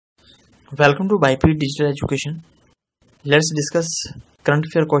Welcome to BIPED Digital Education. Let's discuss current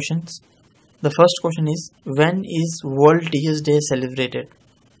affair questions. The first question is, when is World Teachers Day celebrated?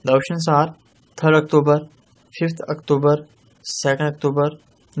 The options are 3rd October, 5th October, 2nd October,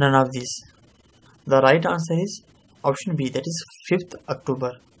 none of these. The right answer is option B, that is 5th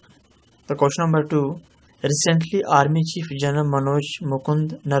October. The question number 2, recently Army Chief General Manoj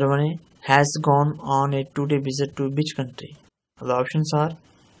Mukund Naravane has gone on a 2-day visit to which country? The options are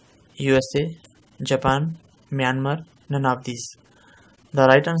USA, Japan, Myanmar, none of these. The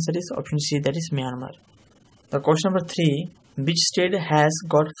right answer is option C, that is Myanmar. The question number 3, which state has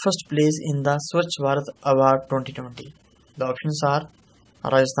got first place in the Swachh Bharat Award 2020? The options are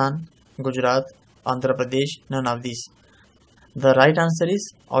Rajasthan, Gujarat, Andhra Pradesh, none of these. The right answer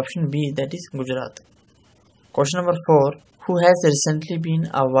is option B, that is Gujarat. Question number 4, who has recently been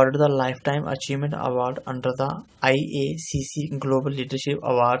awarded the Lifetime Achievement Award under the ICICI Global Leadership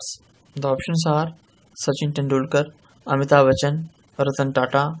Awards? The options are Sachin Tendulkar, Amitabh Bachchan, Ratan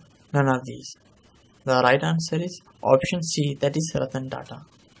Tata, none of these. The right answer is option C, that is Ratan Tata.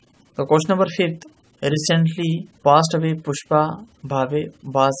 The question number 5, recently passed away Pushpa Bhave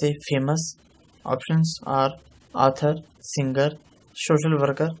was a famous. Options are author, singer, social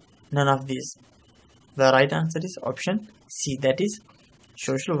worker, none of these. The right answer is option C, that is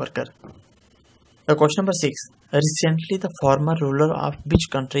social worker. The question number 6, recently the former ruler of which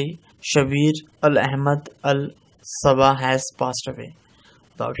country, Shabir Al-Ahmad Al-Sabah, has passed away?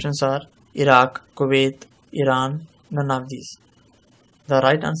 The options are Iraq, Kuwait, Iran, none of these. The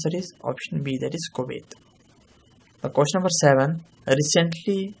right answer is option B, that is Kuwait. The question number 7,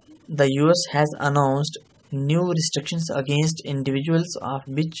 recently the US has announced new restrictions against individuals of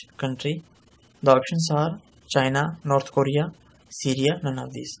which country? The options are China, North Korea, Syria, none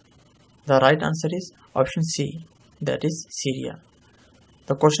of these. The right answer is option C, that is Syria.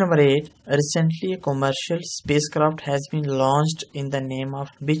 The question number 8, recently a commercial spacecraft has been launched in the name of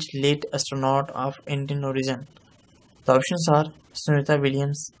which late astronaut of Indian origin? The options are Sunita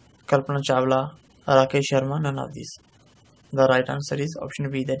Williams, Kalpana Chawla, Rakesh Sharma, none of these. The right answer is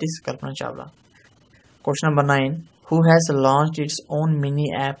option B, that is Kalpana Chawla. Question number 9, who has launched its own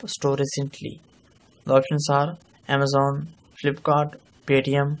mini app store recently? The options are Amazon, Flipkart,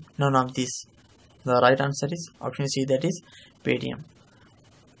 Paytm, none of these. The right answer is option C, that is Paytm.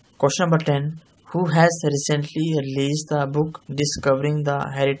 Question number 10, who has recently released the book Discovering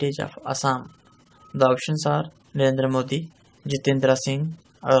the Heritage of Assam? The options are Narendra Modi, Jitendra Singh,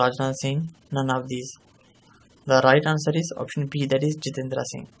 or Rajnath Singh, none of these. The right answer is option B, that is Jitendra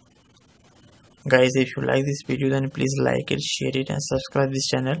Singh. Guys, if you like this video, then please like it, share it and subscribe this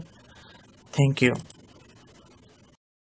channel. Thank you.